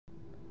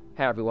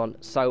Hey everyone,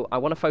 so I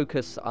want to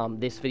focus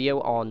this video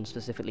on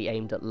specifically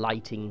aimed at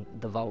lighting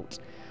the vault.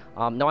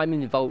 Now I'm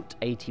in Vault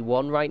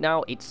 81 right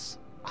now. It's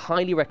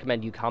highly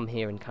recommend you come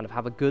here and kind of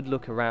have a good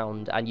look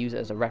around and use it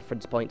as a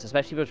reference point,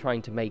 especially if you're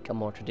trying to make a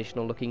more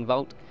traditional looking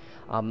vault.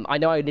 I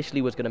know I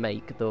initially was going to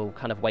make the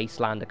kind of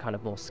wasteland a kind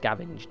of more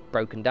scavenged,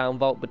 broken down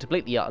vault, but to be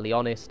completely utterly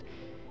honest,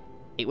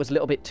 it was a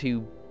little bit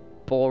too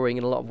boring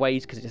in a lot of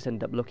ways because it just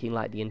ended up looking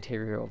like the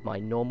interior of my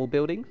normal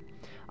building.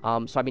 So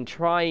I'm going to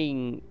try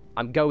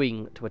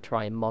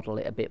and model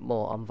it a bit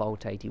more on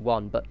Vault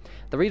 81, but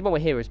the reason why we're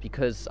here is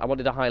because I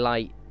wanted to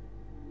highlight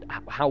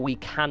how we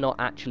cannot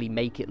actually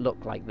make it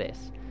look like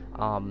this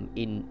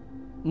in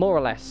more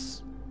or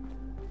less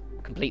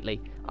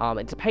completely.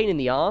 It's a pain in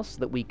the arse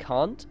that we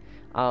can't,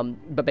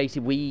 but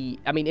basically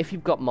I mean, if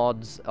you've got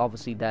mods,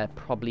 obviously there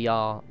probably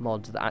are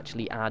mods that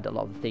actually add a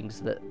lot of the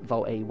things that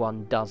Vault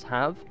 81 does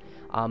have.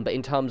 But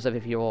in terms of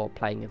if you're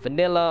playing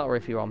vanilla or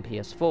if you're on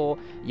PS4,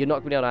 you're not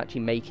going to be able to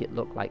actually make it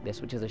look like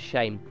this, which is a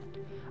shame.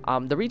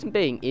 The reason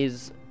being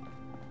is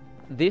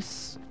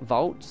this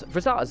vault,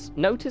 for starters,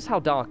 notice how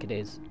dark it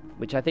is,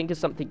 which I think is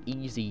something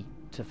easy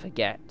to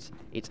forget.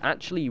 It's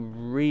actually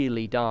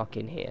really dark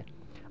in here.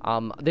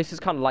 This is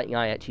kind of lighting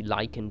I actually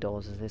like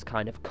indoors, as this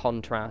kind of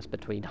contrast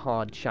between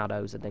hard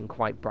shadows and then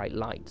quite bright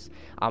lights.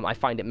 I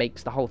find it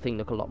makes the whole thing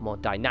look a lot more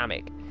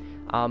dynamic.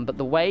 But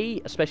the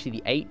way, especially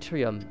the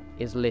atrium,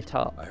 is lit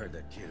up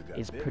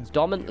is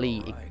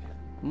predominantly,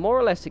 more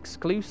or less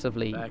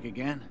exclusively,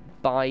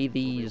 by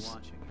these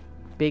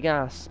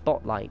big-ass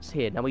spotlights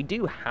here. Now, we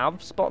do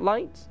have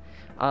spotlights,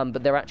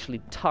 but they're actually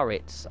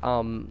turrets,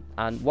 and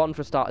one,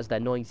 for starters, they're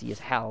noisy as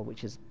hell,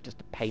 which is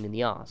just a pain in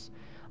the arse,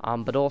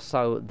 but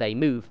also they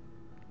move.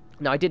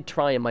 Now, I did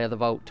try in my other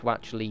vault to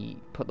actually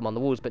put them on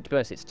the walls, but to be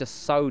honest, it's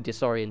just so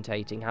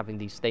disorientating having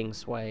these things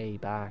sway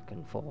back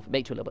and forth. It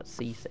makes you a little bit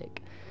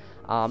seasick.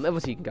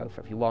 Obviously, you can go for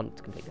it if you want,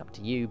 it's completely up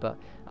to you, but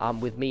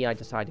with me, I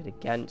decided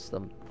against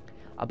them.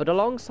 But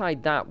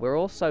alongside that, we're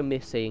also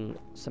missing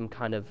some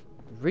kind of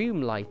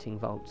room lighting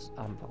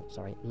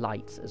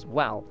lights as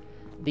well.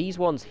 These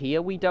ones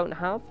here we don't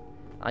have,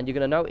 and you're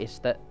going to notice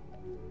that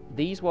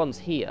these ones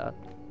here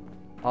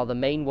are the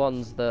main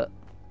ones that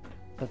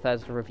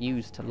Bethesda have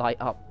used to light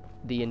up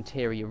the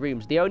interior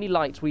rooms. The only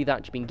lights we've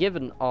actually been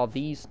given are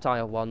these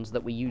style ones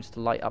that we use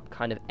to light up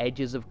kind of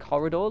edges of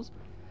corridors,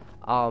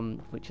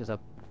 which is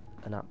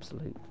an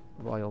absolute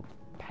royal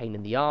pain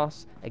in the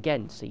arse.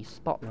 Again, see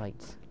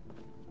spotlights.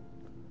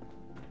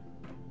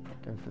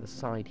 Going for the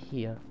side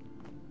here.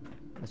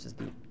 This is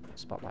the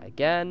spotlight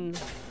again.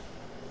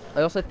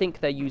 I also think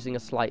they're using a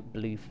slight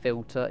blue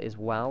filter as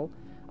well,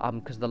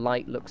 because the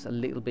light looks a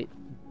little bit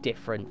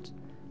different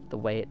the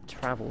way it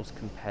travels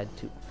compared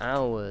to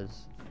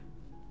ours.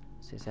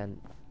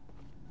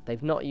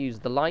 They've not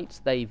used the lights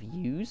they've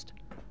used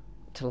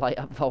to light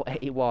up Vault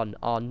 81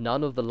 are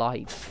none of the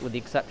lights, with the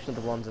exception of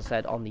the ones I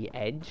said on the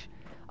edge,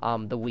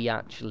 that we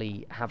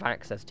actually have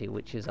access to,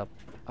 which is a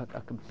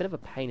bit of a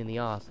pain in the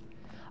arse.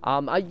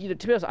 To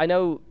be honest, I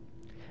know,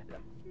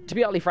 to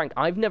be utterly frank,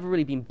 I've never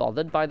really been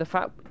bothered by the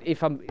fact,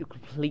 if I'm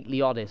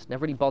completely honest,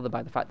 never really bothered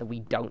by the fact that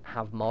we don't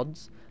have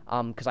mods,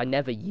 because I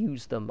never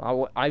use them.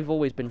 I've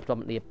always been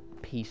predominantly a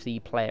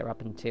PC player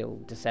up until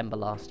December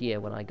last year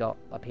when I got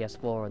a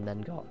PS4 and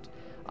then got,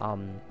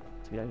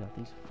 we don't have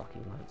these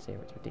fucking lights here,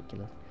 it's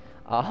ridiculous.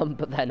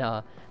 But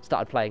then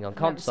started playing on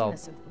console,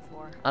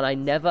 and I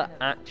never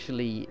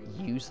actually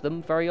use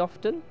them very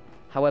often.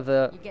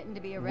 However, you're getting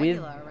to be a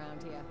regular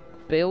around here.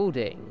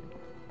 Building,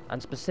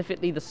 and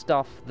specifically the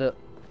stuff that,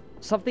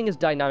 something as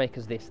dynamic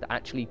as this that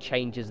actually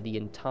changes the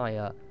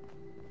entire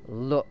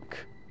look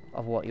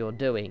of what you're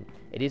doing,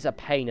 it is a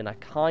pain, and I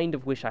kind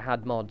of wish I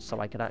had mods so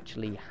I could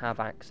actually have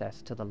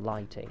access to the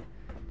lighting.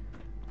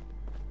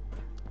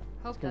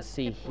 As you can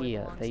see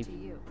here, they've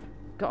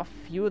got a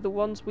few of the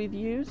ones we've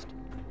used,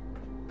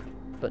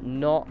 but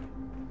not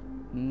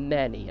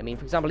many. I mean,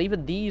 for example,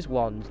 even these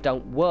ones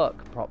don't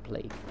work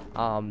properly,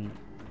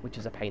 which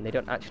is a pain. They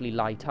don't actually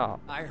light up.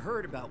 I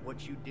heard about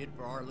what you did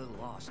for our little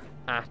Austin.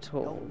 At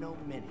all. Don't know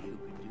many who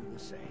could do the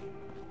same.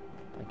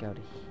 If I go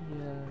to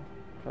here,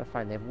 try to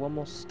find, they have one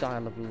more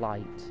style of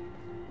light.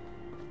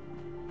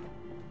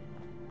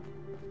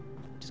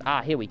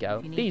 Here we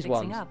go. These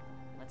ones. Up,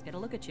 let's get a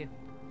look at you.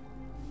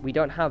 We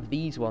don't have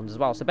these ones as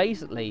well. So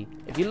basically,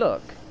 if you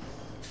look,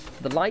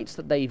 the lights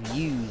that they've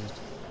used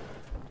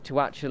to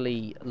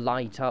actually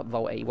light up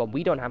Vault 81,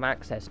 we don't have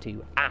access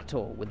to at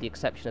all, with the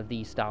exception of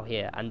these style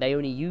here, and they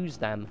only use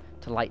them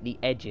to light the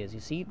edges. You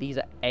see, these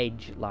are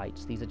edge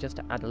lights. These are just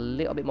to add a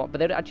little bit more, but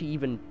they don't actually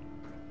even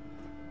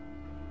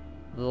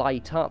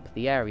light up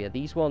the area.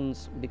 These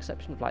ones, with the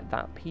exception of like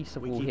that piece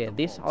of wall here,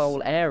 this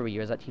whole area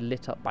is actually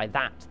lit up by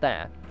that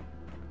there.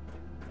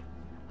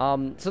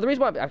 So the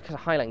reason why I'm kind of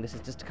highlighting this is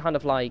just to kind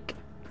of like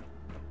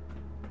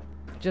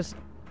just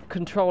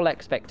control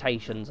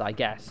expectations, I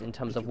guess, in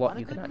terms of what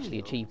you can actually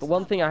achieve. But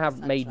one thing I have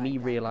made me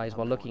realise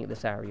while looking at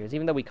this area is,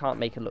 even though we can't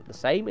make it look the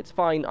same, it's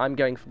fine. I'm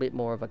going for a bit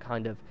more of a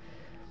kind of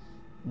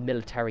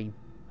military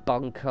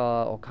bunker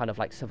or kind of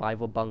like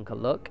survival bunker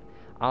look.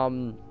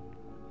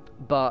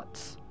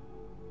 But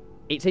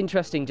it's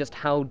interesting just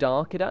how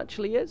dark it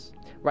actually is.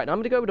 Right, now I'm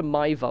going to go over to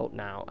my vault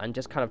now and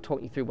just kind of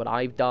talk you through what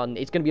I've done.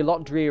 It's going to be a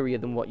lot drearier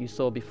than what you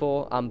saw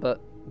before,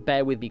 but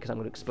bear with me because I'm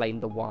going to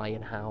explain the why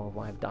and how of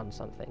why I've done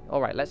something.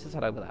 Alright, let's just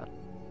head over there.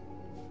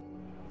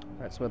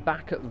 Right, so we're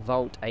back at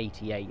Vault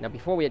 88. Now,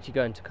 before we actually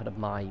go into kind of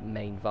my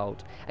main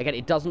vault, again,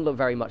 it doesn't look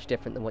very much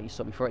different than what you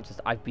saw before. It's just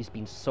I've just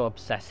been so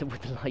obsessive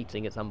with the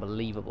lighting, it's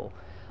unbelievable.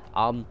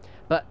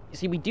 But,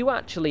 see, we do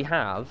actually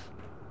have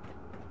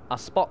a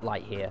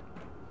spotlight here.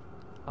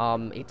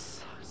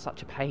 It's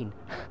such a pain.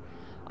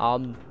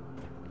 And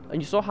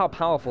you saw how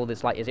powerful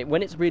this light is.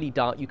 When it's really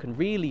dark, you can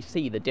really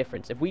see the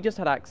difference. If we just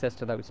had access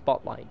to those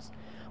spotlights,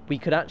 we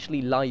could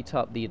actually light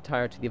up the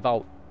entirety of the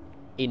vault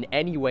in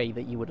any way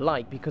that you would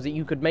like, because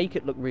you could make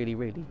it look really,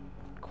 really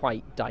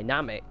quite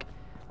dynamic.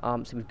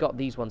 So we've got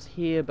these ones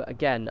here, but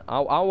again,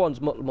 our one's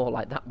much more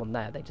like that one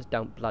there. They just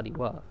don't bloody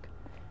work.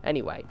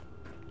 Anyway.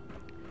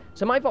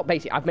 So my vault,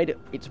 basically, I've made it,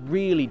 it's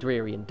really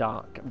dreary and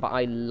dark, but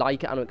I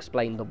like it and I'll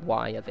explain the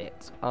why of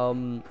it.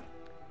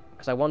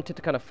 Because I wanted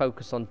to kind of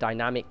focus on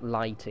dynamic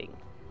lighting.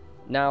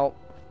 Now,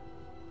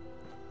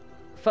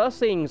 first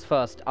things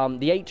first,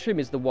 the atrium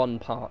is the one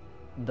part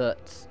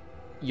that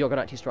you're going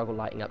to actually struggle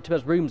lighting up.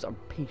 Tiba's rooms are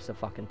a piece of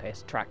fucking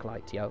piss. Track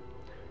lights, yo.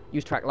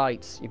 Use track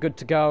lights, you're good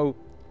to go.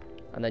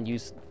 And then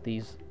use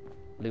these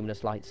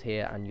luminous lights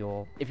here, and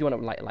if you want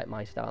to light it like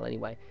my style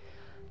anyway.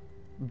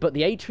 But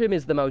the atrium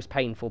is the most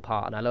painful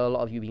part, and I know a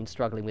lot of you have been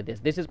struggling with this.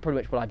 This is pretty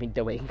much what I've been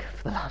doing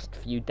for the last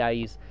few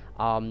days.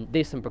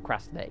 This and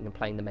procrastinating and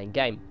playing the main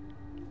game.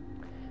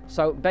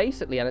 So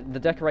basically, and the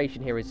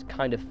decoration here is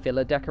kind of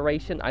filler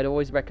decoration. I'd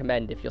always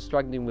recommend, if you're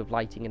struggling with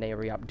lighting an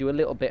area up, do a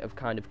little bit of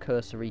kind of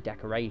cursory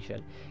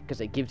decoration,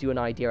 because it gives you an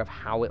idea of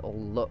how it'll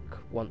look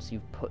once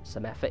you've put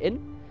some effort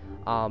in.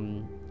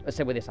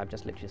 So with this, I've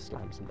just literally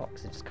slammed some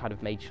boxes, just kind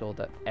of made sure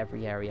that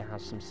every area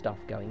has some stuff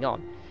going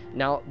on.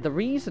 Now, the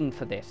reason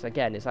for this,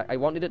 again, is I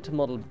wanted it to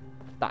model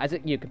that, as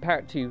you compare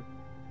it to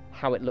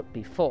how it looked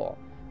before.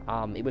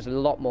 It was a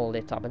lot more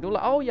lit up, and people were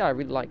like, oh yeah, I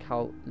really like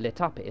how lit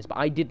up it is, but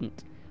I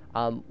didn't.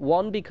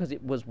 One, because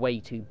it was way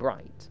too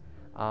bright.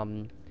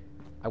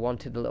 I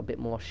wanted a little bit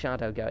more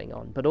shadow going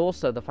on, but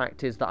also the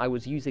fact is that I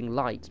was using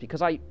lights,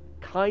 because I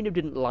kind of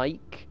didn't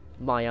like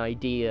my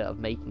idea of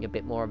making a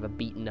bit more of a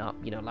beaten up,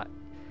 you know, like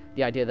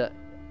the idea that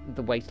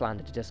the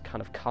Wasteland had just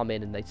kind of come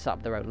in and they'd set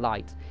up their own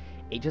lights.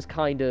 It just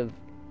kind of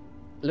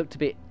looked a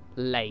bit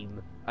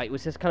lame. It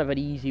was just kind of an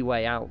easy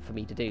way out for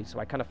me to do, so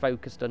I kind of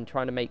focused on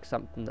trying to make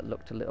something that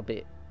looked a little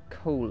bit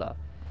cooler.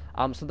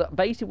 So that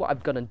basically what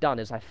I've gone and done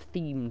is I've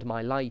themed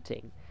my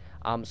lighting.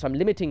 So I'm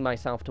limiting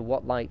myself to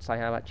what lights I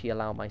have actually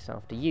allowed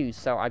myself to use.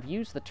 So I've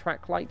used the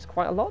track lights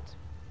quite a lot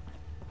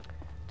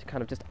to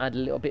kind of just add a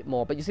little bit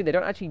more. But you see, they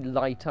don't actually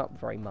light up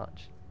very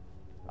much.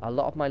 A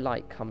lot of my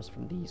light comes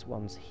from these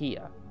ones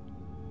here,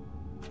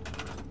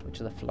 which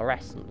are the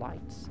fluorescent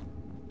lights.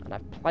 And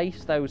I've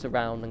placed those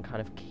around in kind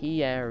of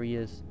key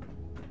areas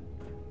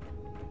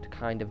to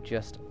kind of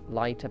just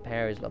light up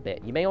areas a little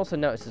bit. You may also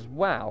notice as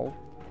well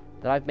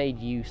that I've made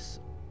use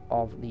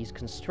of these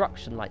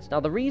construction lights. Now,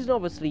 the reason,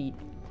 obviously,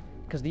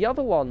 because the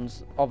other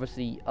ones,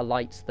 obviously, are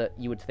lights that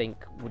you would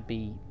think would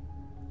be,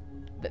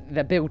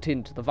 they're built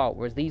into the vault,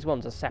 whereas these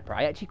ones are separate.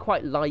 I actually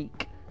quite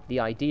like the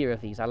idea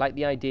of these. I like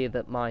the idea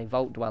that my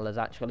vault dwellers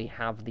actually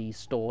have these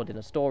stored in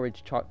a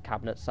storage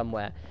cabinet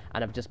somewhere,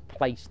 and I've just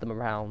placed them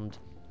around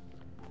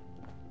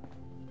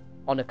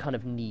on a kind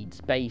of needs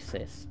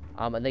basis.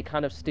 And they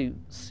kind of suit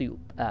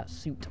the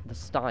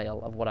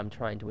style of what I'm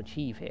trying to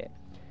achieve here.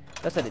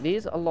 As I said, it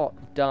is a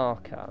lot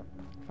darker.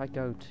 If I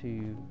go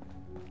to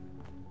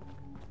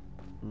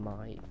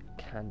my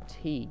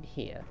canteen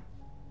here,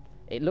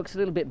 it looks a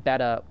little bit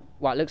better.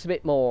 Well, it looks a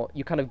bit more,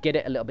 you kind of get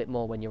it a little bit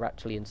more when you're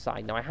actually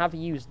inside. Now, I have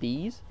used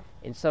these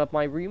in some of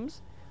my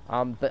rooms,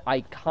 but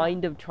I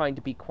kind of trying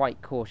to be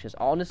quite cautious.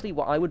 Honestly,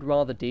 what I would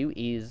rather do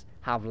is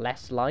have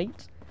less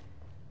light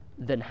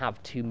than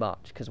have too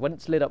much, because when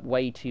it's lit up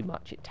way too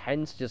much, it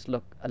tends to just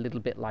look a little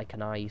bit like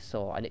an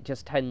eyesore, and it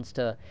just tends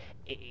to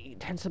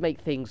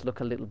make things look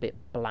a little bit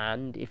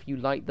bland if you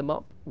light them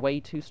up way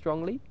too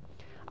strongly.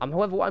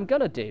 However, what I'm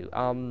gonna do,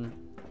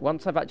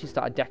 once I've actually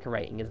started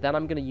decorating, is then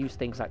I'm going to use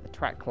things like the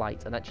track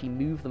lights and actually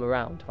move them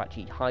around to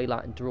actually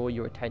highlight and draw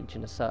your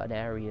attention to certain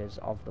areas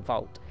of the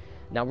vault.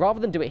 Now,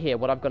 rather than do it here,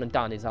 what I've gone and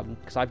done is,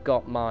 because I've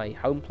got my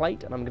home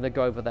plate, and I'm going to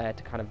go over there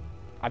to kind of,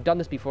 I've done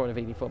this before in a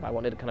video before, but I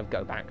wanted to kind of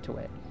go back to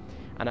it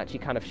and actually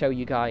kind of show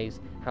you guys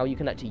how you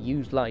can actually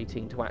use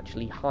lighting to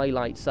actually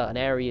highlight certain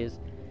areas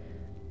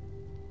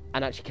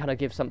and actually kind of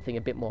give something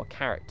a bit more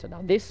character.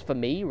 Now, this for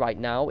me right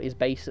now is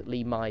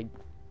basically my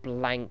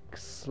blank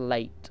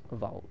slate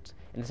vault,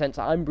 in the sense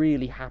that I'm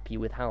really happy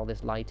with how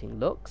this lighting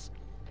looks,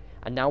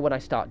 and now when I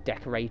start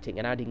decorating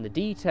and adding the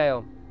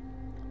detail,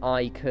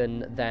 I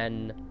can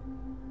then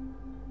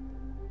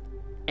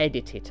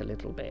edit it a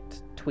little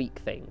bit, tweak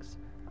things.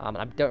 And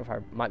I don't know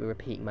if I might be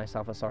repeating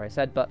myself, I'm sorry I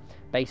said, but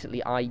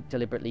basically I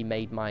deliberately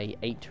made my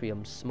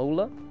atrium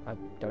smaller. I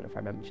don't know if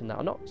I mentioned that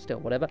or not, still,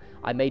 whatever.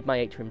 I made my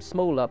atrium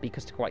smaller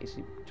because, to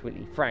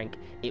be frank,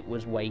 it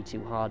was way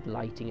too hard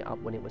lighting it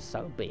up when it was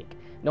so big.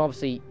 Now,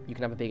 obviously, you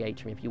can have a big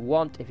atrium if you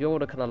want. If you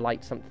want to kind of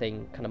light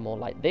something kind of more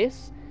like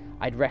this,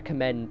 I'd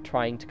recommend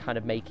trying to kind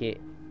of make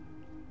it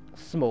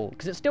small,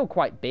 because it's still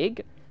quite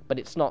big, but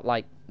it's not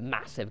like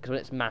massive, because when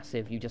it's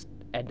massive you just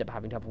end up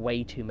having to have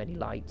way too many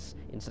lights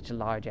in such a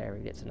large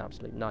area. It's an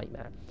absolute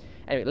nightmare.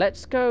 Anyway,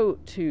 let's go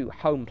to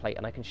home plate,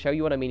 and I can show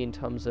you what I mean in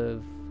terms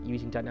of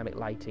using dynamic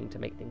lighting to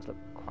make things look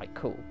quite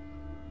cool.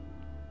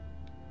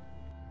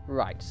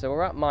 Right, so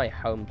we're at my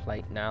home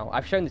plate now.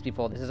 I've shown this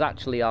before. This is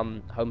actually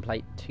home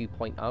plate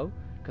 2.0,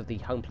 because the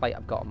home plate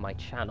I've got on my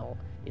channel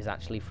is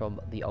actually from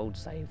the old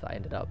save that I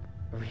ended up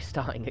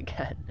restarting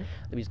again.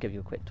 Let me just give you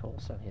a quick tour.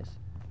 So here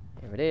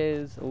it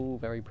is, all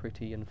very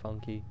pretty and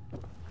funky.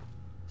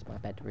 It's my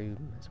bedroom,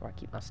 that's where I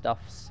keep my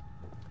stuffs.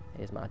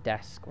 Here's my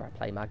desk where I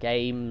play my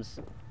games,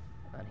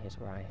 and here's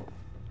where I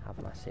have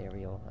my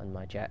cereal and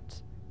my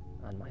jet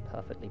and my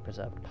perfectly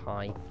preserved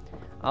pie.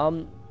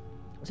 So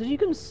as you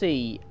can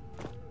see,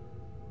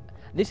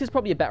 this is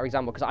probably a better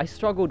example, because I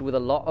struggled with a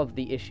lot of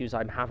the issues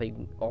I'm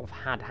having, or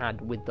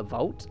had with the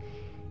Vault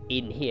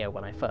in here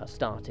when I first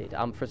started.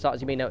 For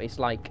starters, you may notice,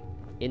 like,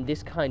 in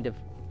this kind of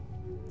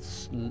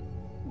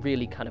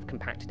really kind of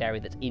compacted area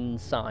that's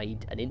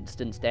inside an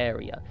instanced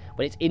area,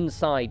 when it's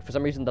inside, for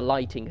some reason the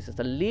lighting is just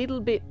a little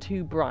bit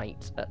too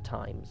bright at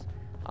times.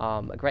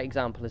 A great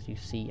example is you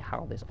see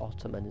how this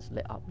ottoman is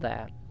lit up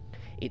there.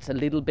 It's a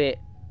little bit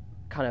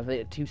kind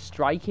of too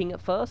striking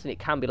at first, and it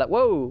can be like,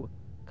 whoa,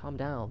 calm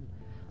down.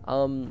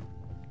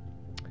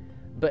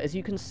 But as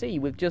you can see,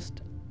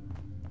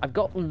 I've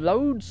got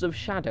loads of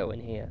shadow in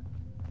here.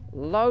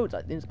 Loads.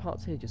 There's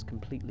parts here just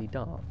completely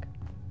dark.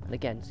 And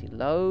again, see,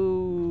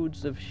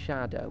 loads of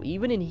shadow.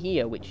 Even in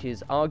here, which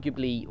is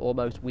arguably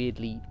almost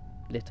weirdly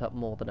lit up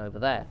more than over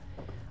there,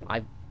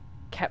 I've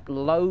kept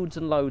loads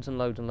and loads and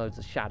loads and loads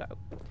of shadow.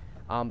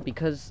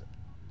 Because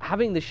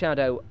having the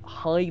shadow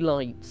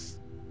highlights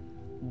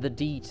the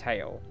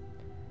detail,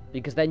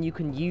 because then you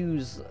can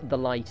use the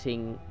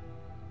lighting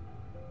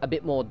a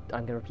bit more,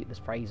 I'm going to repeat this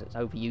phrase, it's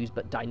overused,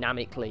 but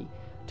dynamically,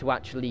 to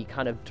actually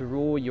kind of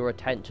draw your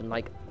attention.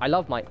 Like, I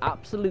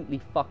absolutely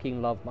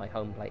fucking love my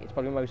home plate. It's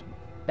probably the most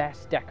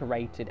best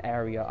decorated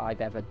area I've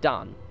ever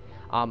done.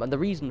 And the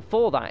reason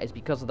for that is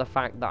because of the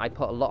fact that I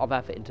put a lot of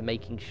effort into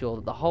making sure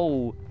that the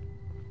whole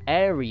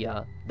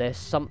area, there's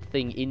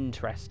something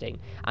interesting.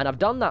 And I've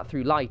done that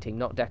through lighting,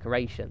 not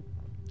decoration.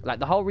 Like,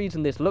 the whole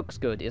reason this looks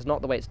good is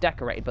not the way it's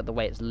decorated, but the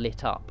way it's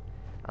lit up.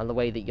 And the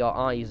way that your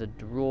eyes are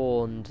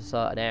drawn to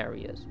certain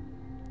areas.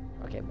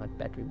 Okay, my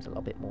bedroom's a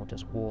little bit more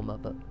just warmer,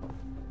 but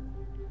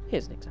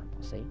here's an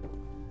example, see?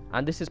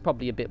 And this is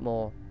probably a bit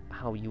more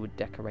how you would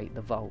decorate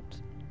the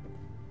vault.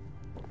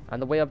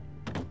 And the way I've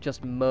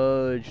just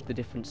merged the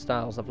different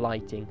styles of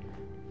lighting.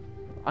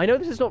 I know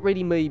this is not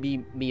really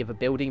maybe me of a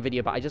building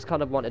video, but I just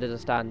kind of wanted to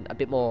understand a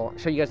bit more,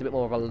 show you guys a bit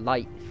more of a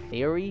light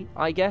theory,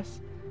 I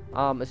guess.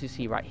 As you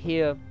see right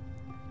here,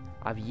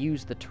 I've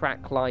used the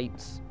track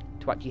lights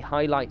to actually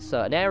highlight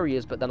certain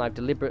areas, but then I've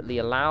deliberately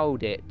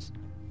allowed it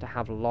to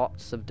have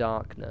lots of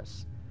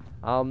darkness.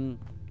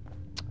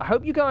 I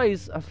hope you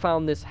guys have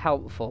found this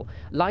helpful.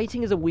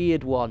 Lighting is a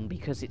weird one,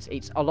 because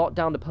it's a lot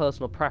down to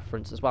personal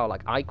preference as well.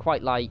 Like, I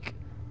quite like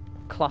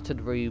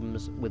cluttered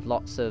rooms with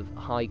lots of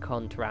high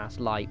contrast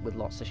light with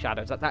lots of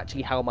shadows. That's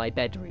actually how my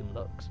bedroom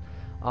looks.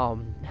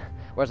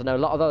 Whereas I know a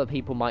lot of other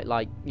people might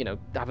like, you know,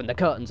 having the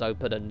curtains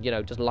open and, you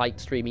know, just light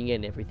streaming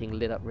in, everything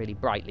lit up really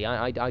brightly.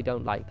 I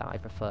don't like that. I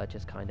prefer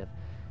just kind of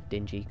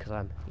dingy, because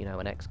I'm, you know,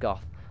 an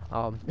ex-goth.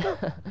 Alright,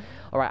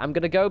 I'm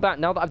going to go back,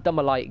 now that I've done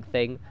my lighting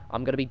thing,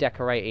 I'm going to be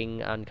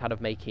decorating and kind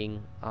of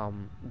making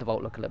the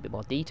vault look a little bit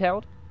more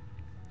detailed.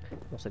 I'm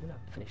also going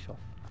to finish off.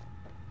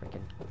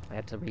 Freaking, I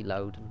had to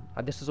reload.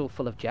 And this is all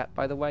full of jet,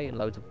 by the way, and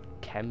loads of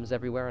chems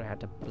everywhere, and I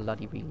had to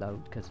bloody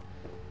reload, because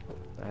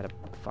I had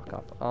a fuck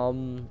up.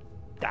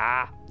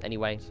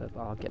 Anyway, so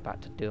I'll get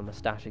back to doing my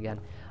stash again.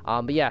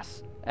 But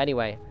yes,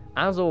 anyway,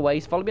 as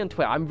always, follow me on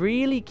Twitter. I'm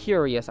really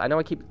curious. I know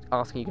I keep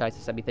asking you guys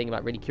to send me things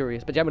about really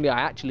curious, but generally I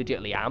actually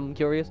legitimately am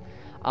curious.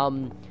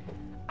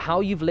 How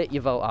you've lit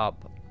your vault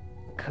up,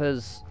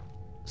 because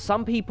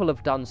some people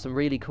have done some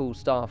really cool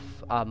stuff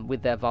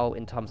with their vault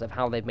in terms of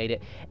how they've made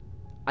it.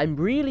 I'm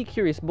really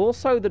curious, more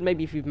so than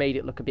maybe if you've made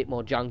it look a bit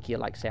more junkier,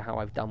 like, say, how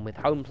I've done with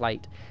home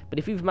plate, but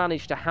if you've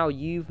managed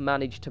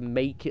to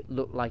make it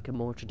look like a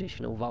more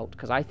traditional vault,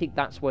 because I think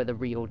that's where the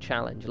real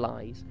challenge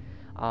lies,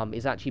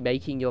 is actually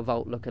making your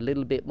vault look a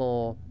little bit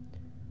more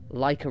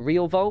like a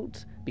real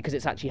vault, because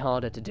it's actually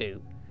harder to do.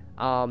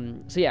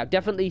 So yeah,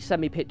 definitely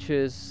send me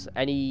pictures,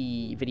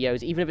 any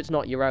videos, even if it's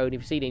not your own, if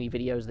you've seen any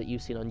videos that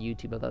you've seen on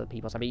YouTube of other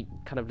people's. I'd be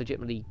kind of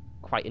legitimately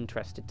quite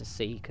interested to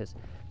see, because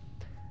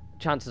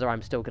chances are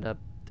I'm still going to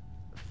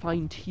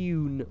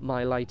fine-tune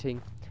my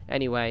lighting.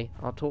 Anyway,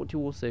 I'll talk to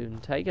you all soon.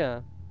 Take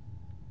care.